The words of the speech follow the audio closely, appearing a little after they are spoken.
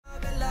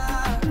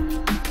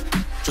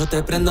Yo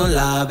te prendo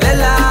la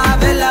vela,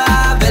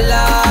 vela,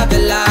 vela,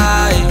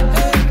 vela.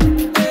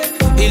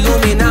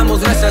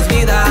 Iluminamos nuestras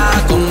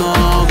vidas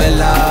como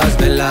velas,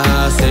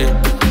 velas.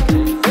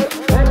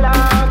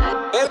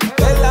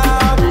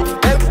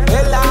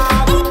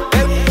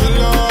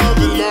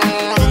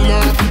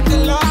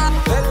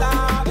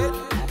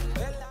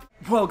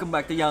 Welcome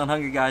back to Young and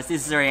Hungry, guys.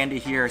 This is Randy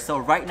here. So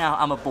right now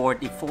I'm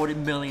aboard the $40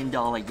 million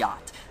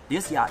yacht.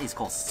 This yacht is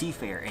called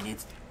Seafair and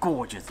it's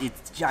gorgeous.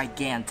 It's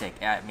gigantic.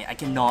 I mean, I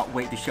cannot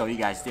wait to show you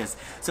guys this.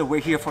 So we're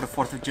here for the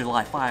 4th of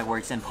July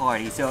fireworks and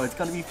party. So it's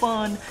gonna be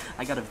fun.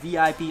 I got a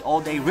VIP all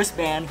day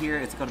wristband here.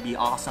 It's gonna be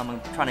awesome.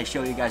 I'm trying to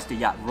show you guys the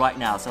yacht right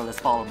now. So let's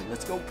follow me.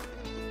 Let's go.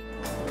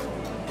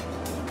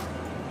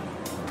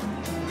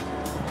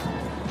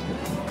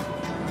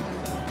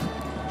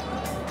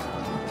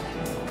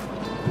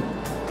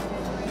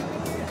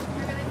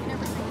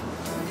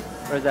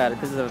 Where's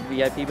that? This is a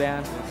VIP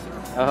band?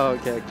 Oh,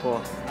 okay,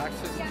 cool.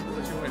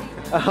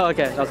 Oh,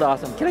 okay, that's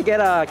awesome. Can I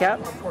get a cap?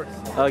 Of course.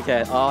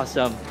 Okay,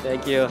 awesome.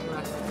 Thank you.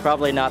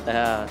 Probably not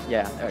the,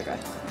 yeah, there we go.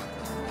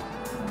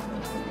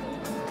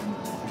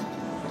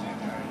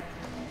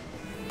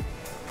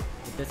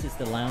 This is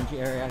the lounge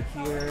area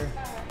here.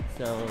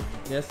 So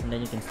this, and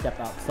then you can step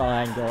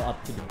outside and go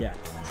up to the deck.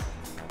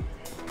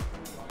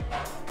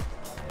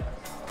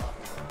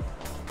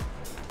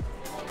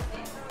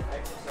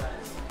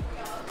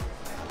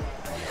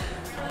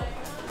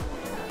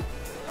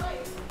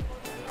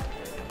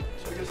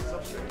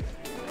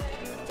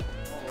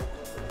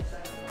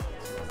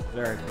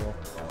 Very cool.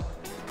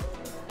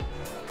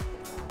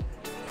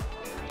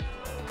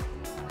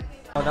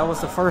 Oh, that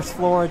was the first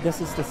floor. This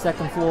is the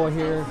second floor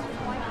here.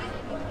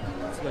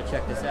 Let's go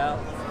check this out.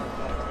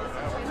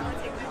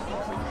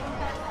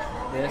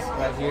 This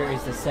right here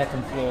is the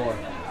second floor.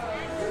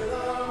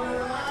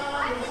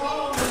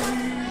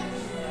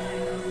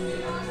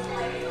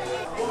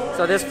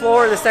 So this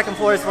floor, the second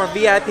floor, is for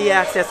VIP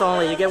access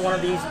only. You get one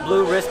of these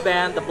blue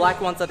wristbands. The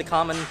black ones are the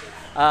common,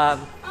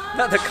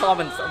 not the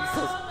common.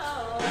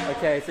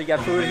 Okay, so you got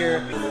food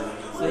here.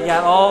 So you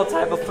got all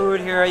type of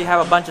food here. You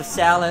have a bunch of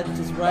salad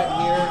just right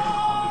here.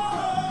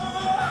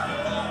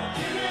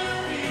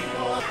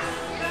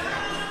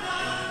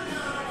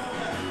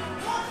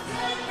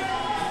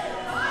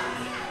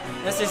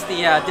 This is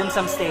the dim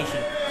sum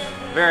station.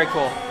 Very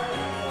cool.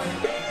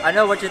 I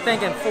know what you're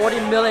thinking.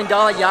 $40 million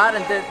yacht,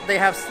 and they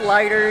have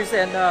sliders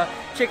and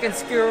chicken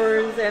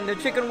skewers and the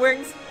chicken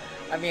wings.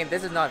 I mean,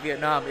 this is not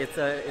Vietnam.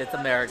 It's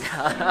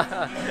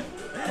America.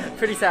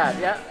 Pretty sad,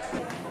 yeah.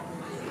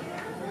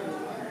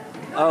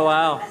 Oh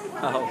wow.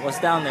 Oh, what's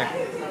down there?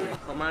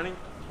 How many?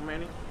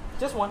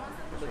 Just one.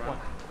 Just one.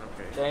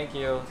 Okay. Thank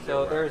you.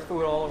 So there's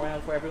food all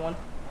around for everyone?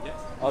 Yes.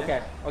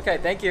 Okay. Okay,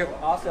 thank you.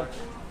 Awesome.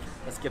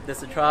 Let's give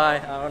this a try.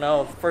 I don't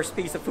know. First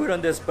piece of food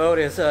on this boat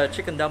is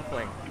chicken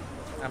dumpling.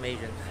 I'm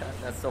Asian.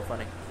 That's so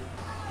funny.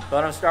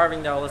 But I'm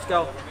starving though. Let's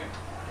go.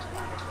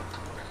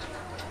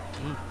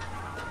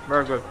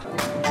 Very good.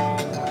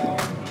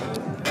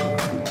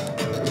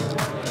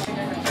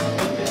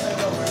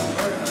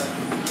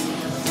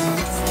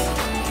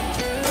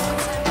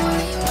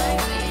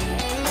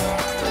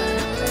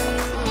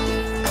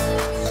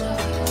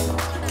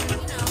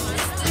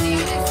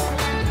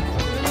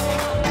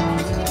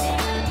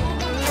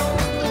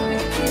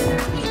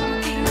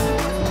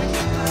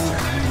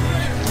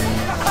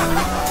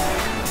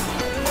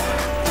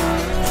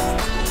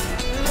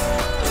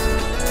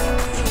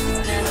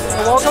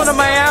 Welcome to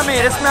Miami.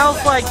 It smells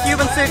like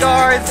Cuban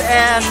cigars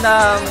and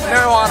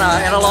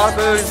marijuana and a lot of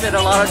booze and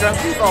a lot of drunk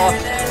people.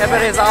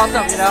 But it's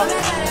awesome, you know.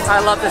 I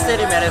love the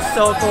city, man. It's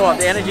so cool.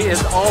 The energy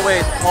is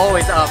always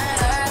up.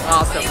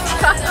 Awesome.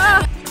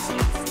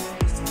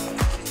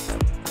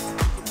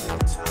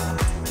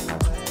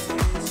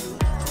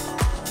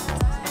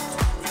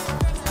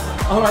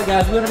 Alright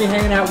guys, we're going to be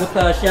hanging out with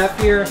Chef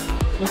here.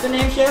 What's the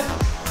name, Chef?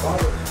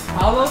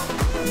 Paulo.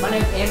 My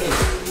name's Andy.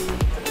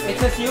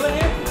 It's just you in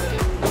here?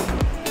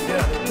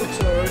 Yeah, it looks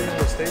already in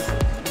the station.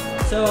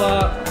 So,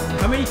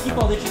 how many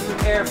people did you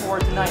prepare for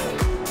tonight?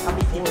 How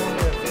many people?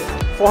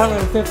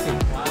 450.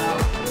 Wow.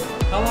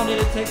 How long did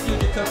it take you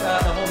to cook the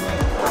whole meal?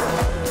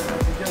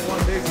 You get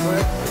 1 big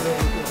prep and then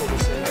you cook all the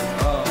same.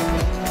 Oh.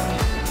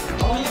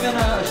 How long you been a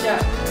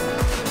chef?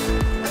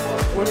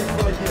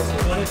 25 years.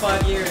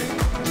 25 years.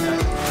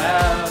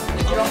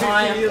 If you don't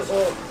mind. 50 years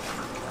old.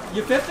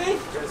 You 50?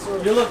 Yes, sir.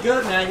 You look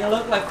good, man. You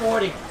look like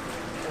 40.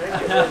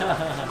 Thank you.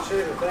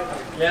 Appreciate it. Thank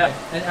you. Yeah.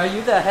 And are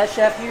you the head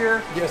chef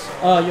here? Yes, sir.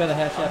 Oh, you're the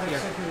head chef here.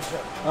 Executive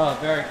chef. Oh,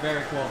 very,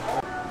 very cool.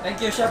 Thank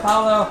you, Chef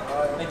Paulo.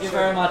 Thank you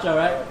very much,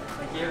 alright?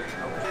 Thank you.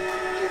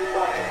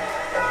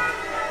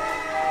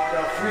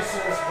 Got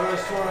freezers, dry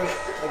storage.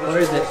 Where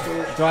is it?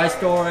 Dry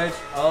storage.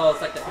 Oh, it's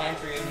like the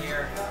pantry in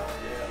here.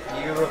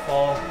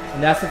 Beautiful.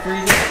 And that's the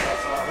freezer?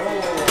 That's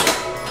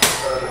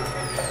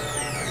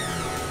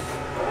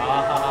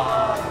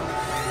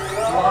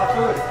a lot of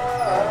food.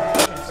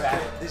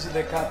 This is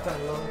the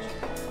captain lounge.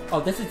 Oh,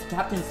 this is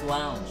Captain's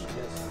Lounge.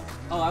 Yes.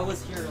 Oh, I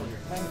was here earlier.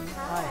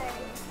 Hi.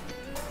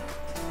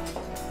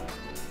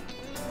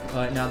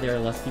 Alright, now there are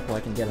less people,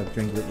 I can get a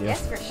drink with you.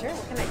 Yes, for sure.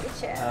 What can I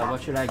get you?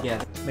 What should I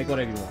get? Make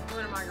whatever you want. You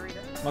want a margarita?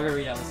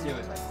 Margarita, let's do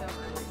it.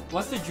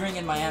 What's the drink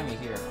in Miami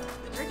here?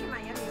 The drink in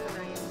Miami is a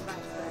Miami Vice,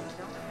 but I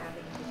don't have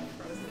it in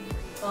frozen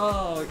drinks.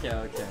 Oh, okay,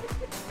 okay.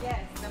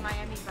 Yes, the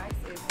Miami Vice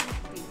is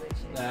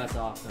delicious. That's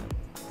awesome.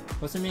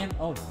 What's her name?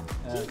 Oh,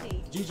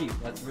 Gigi. Gigi,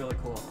 that's really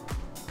cool.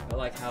 I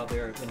like how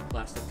they're in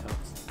plastic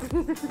cups.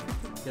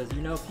 Because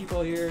you know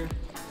people here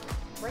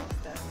Break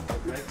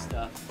stuff. break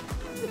stuff.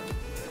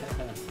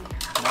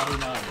 Naughty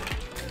naughty.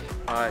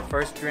 Alright,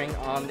 first drink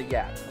on the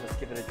yacht. Let's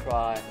give it a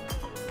try.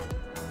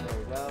 There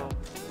we go.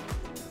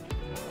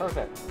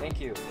 Perfect, thank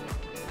you.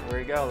 There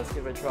we go, let's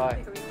give it a try.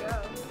 Here we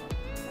go.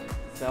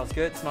 Smells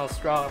good, smells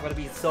strong. I'm gonna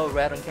be so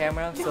red on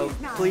camera, so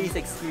please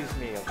excuse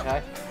me,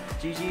 okay?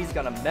 Gigi's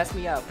gonna mess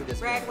me up with this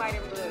Red, drink. white,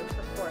 and blue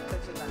for 4th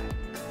of July.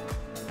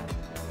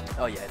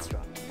 Oh yeah, it's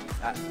strong.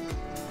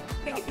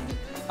 Baby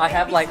I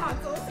have like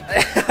tonsils.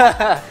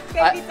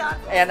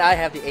 and I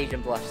have the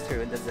Asian blush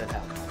too. It doesn't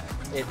help.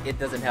 It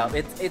doesn't help.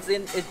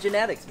 It's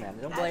genetics, man.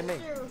 Don't blame me.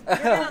 True. You're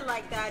gonna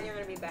like that. You're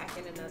gonna be back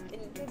in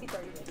maybe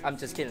 30 minutes. I'm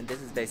just kidding.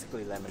 This is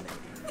basically lemonade.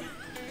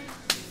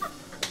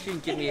 She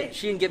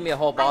can give me a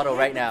whole bottle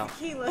right now.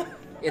 Tequila.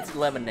 It's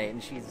lemonade,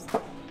 and she's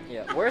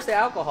yeah. Where's the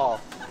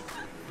alcohol?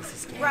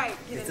 It's a scam. Right.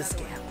 It's a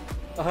scam.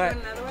 One. Alright.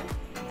 Want another one?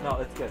 No,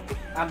 it's good.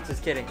 I'm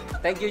just kidding.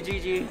 Thank you,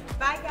 Gigi.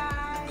 Bye,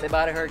 guys. Say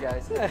bye to her,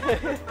 guys.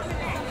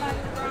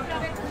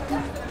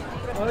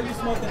 What are you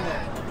smoking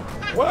there?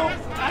 Well,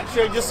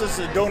 actually, just as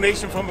a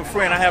donation from a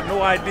friend. I have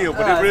no idea,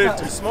 but it really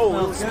too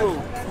smooth,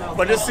 smooth.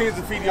 But this seems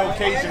to be the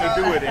occasion to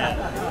do it in.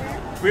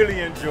 Really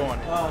enjoying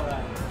it. All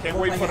right. Can't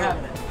wait for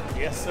having the. it.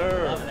 Yes,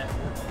 sir. Loving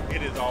it.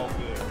 It is all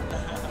good.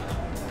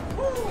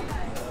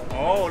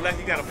 Oh, like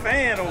you got a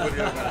fan over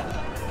there. Is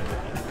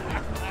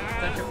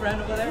that your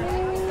friend over there?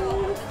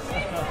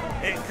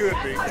 It could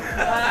be.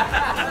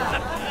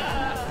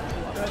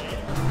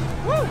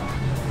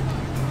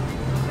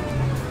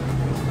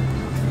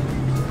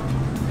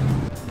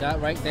 That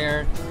right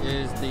there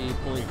is the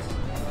police.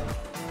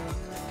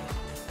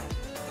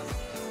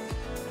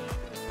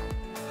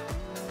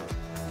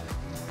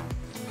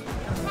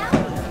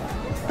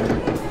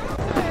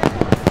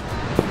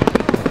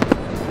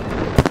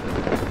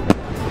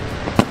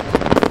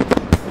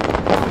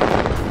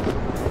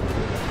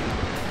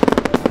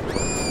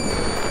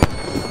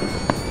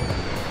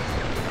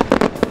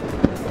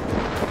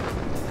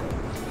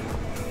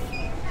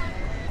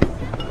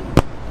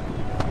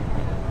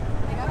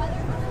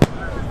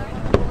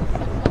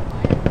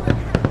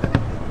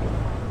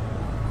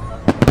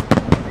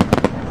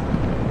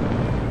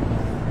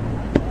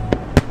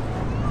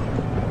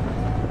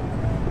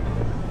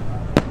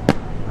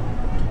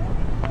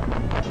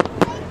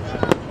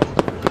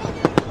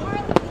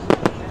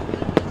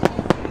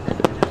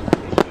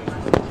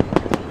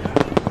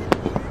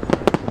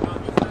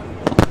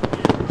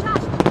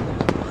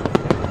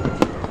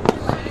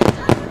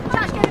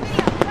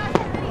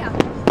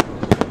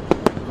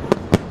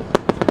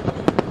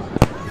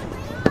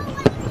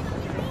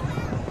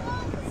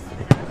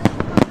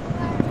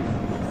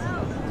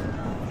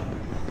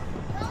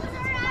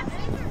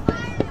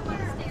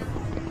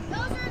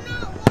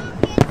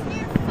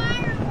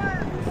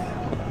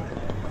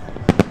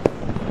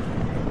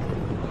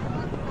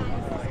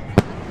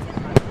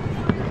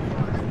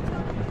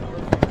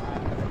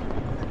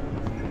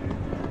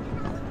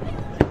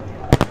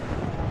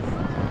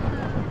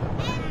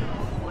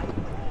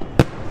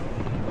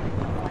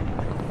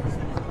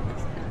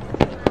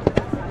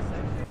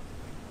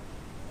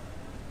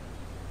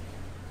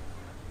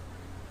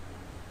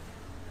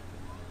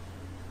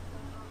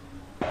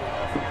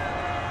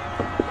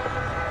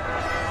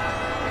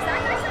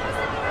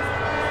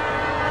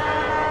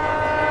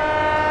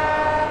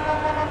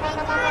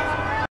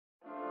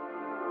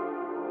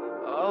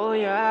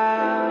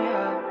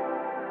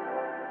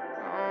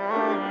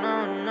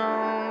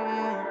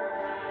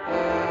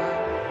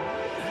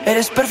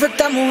 Eres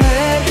perfecta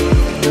mujer,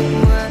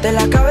 de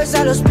la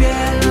cabeza a los pies.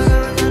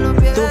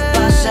 Tú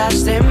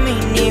pasas de mi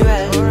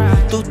nivel,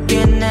 tú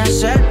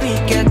tienes el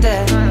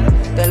piquete.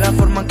 De la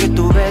forma que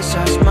tú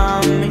besas,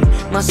 mami,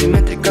 más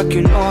simétrica que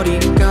un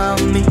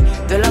origami.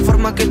 De la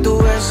forma que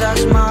tú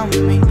besas,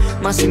 mami,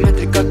 más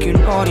simétrica que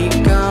un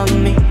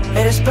origami.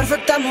 Eres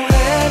perfecta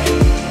mujer,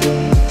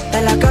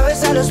 de la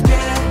cabeza a los pies.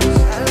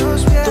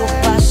 Tú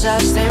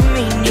pasas de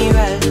mi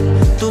nivel,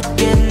 tú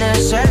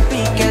tienes el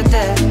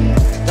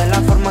piquete. De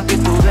la forma que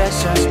tú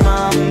besas,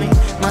 mami,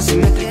 más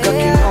simétrica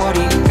que un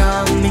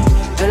origami.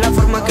 De la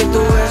forma que tú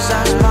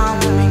besas,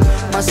 mami,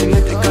 más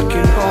simétrica que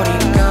un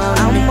origami.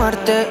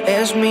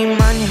 Amarte es mi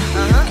maña,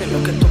 que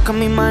lo que toca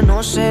mi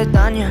mano se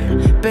daña.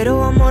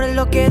 Pero amor es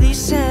lo que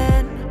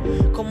dicen,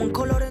 como un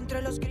color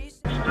entre los grises.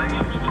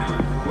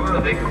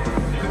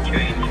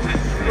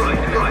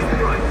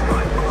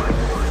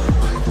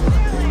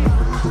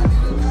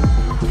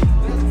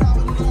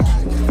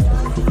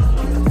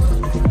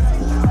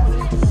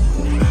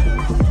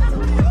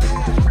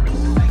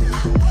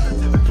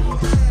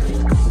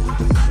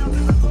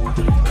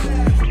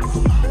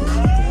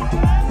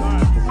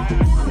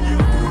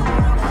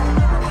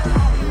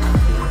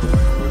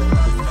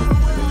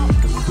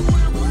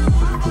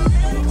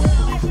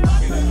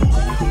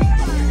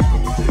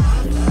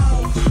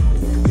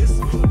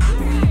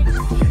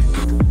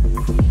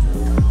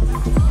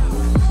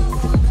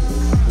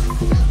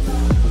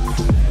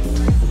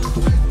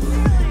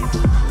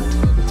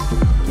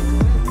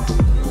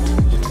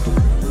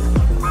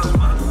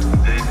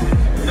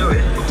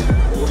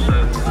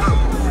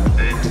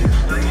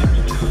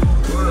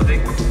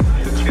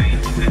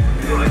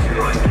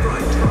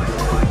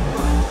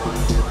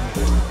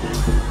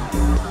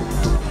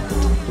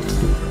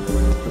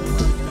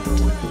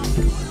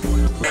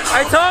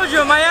 I told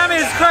you, Miami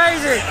is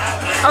crazy.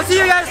 I'll see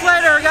you guys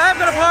later. I'm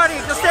gonna party.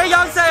 Just stay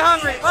young, stay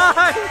hungry.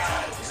 Bye.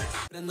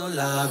 Prendo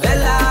la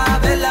vela,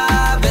 vela,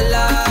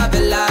 vela,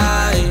 vela.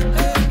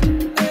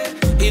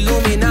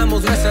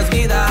 Iluminamos nuestras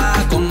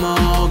vidas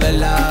como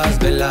velas,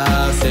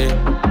 velas,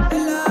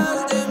 velas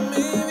de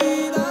mi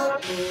vida.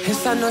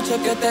 Esa noche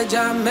que te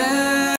llamé.